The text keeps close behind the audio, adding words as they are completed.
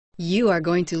You are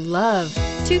going to love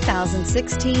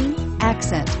 2016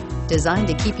 Accent. Designed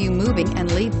to keep you moving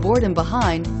and leave boredom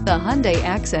behind, the Hyundai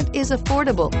Accent is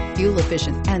affordable, fuel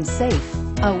efficient, and safe.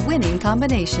 A winning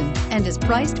combination, and is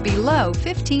priced below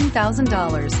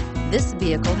 $15,000. This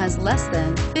vehicle has less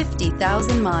than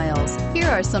 50,000 miles. Here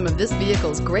are some of this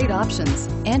vehicle's great options: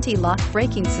 anti-lock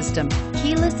braking system,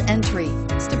 keyless entry,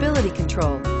 stability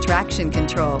control, traction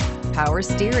control, power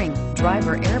steering,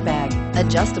 driver airbag,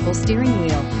 adjustable steering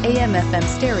wheel, AM/FM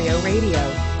stereo radio,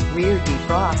 rear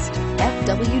defrost,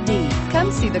 FWD.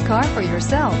 Come see the car for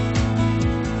yourself.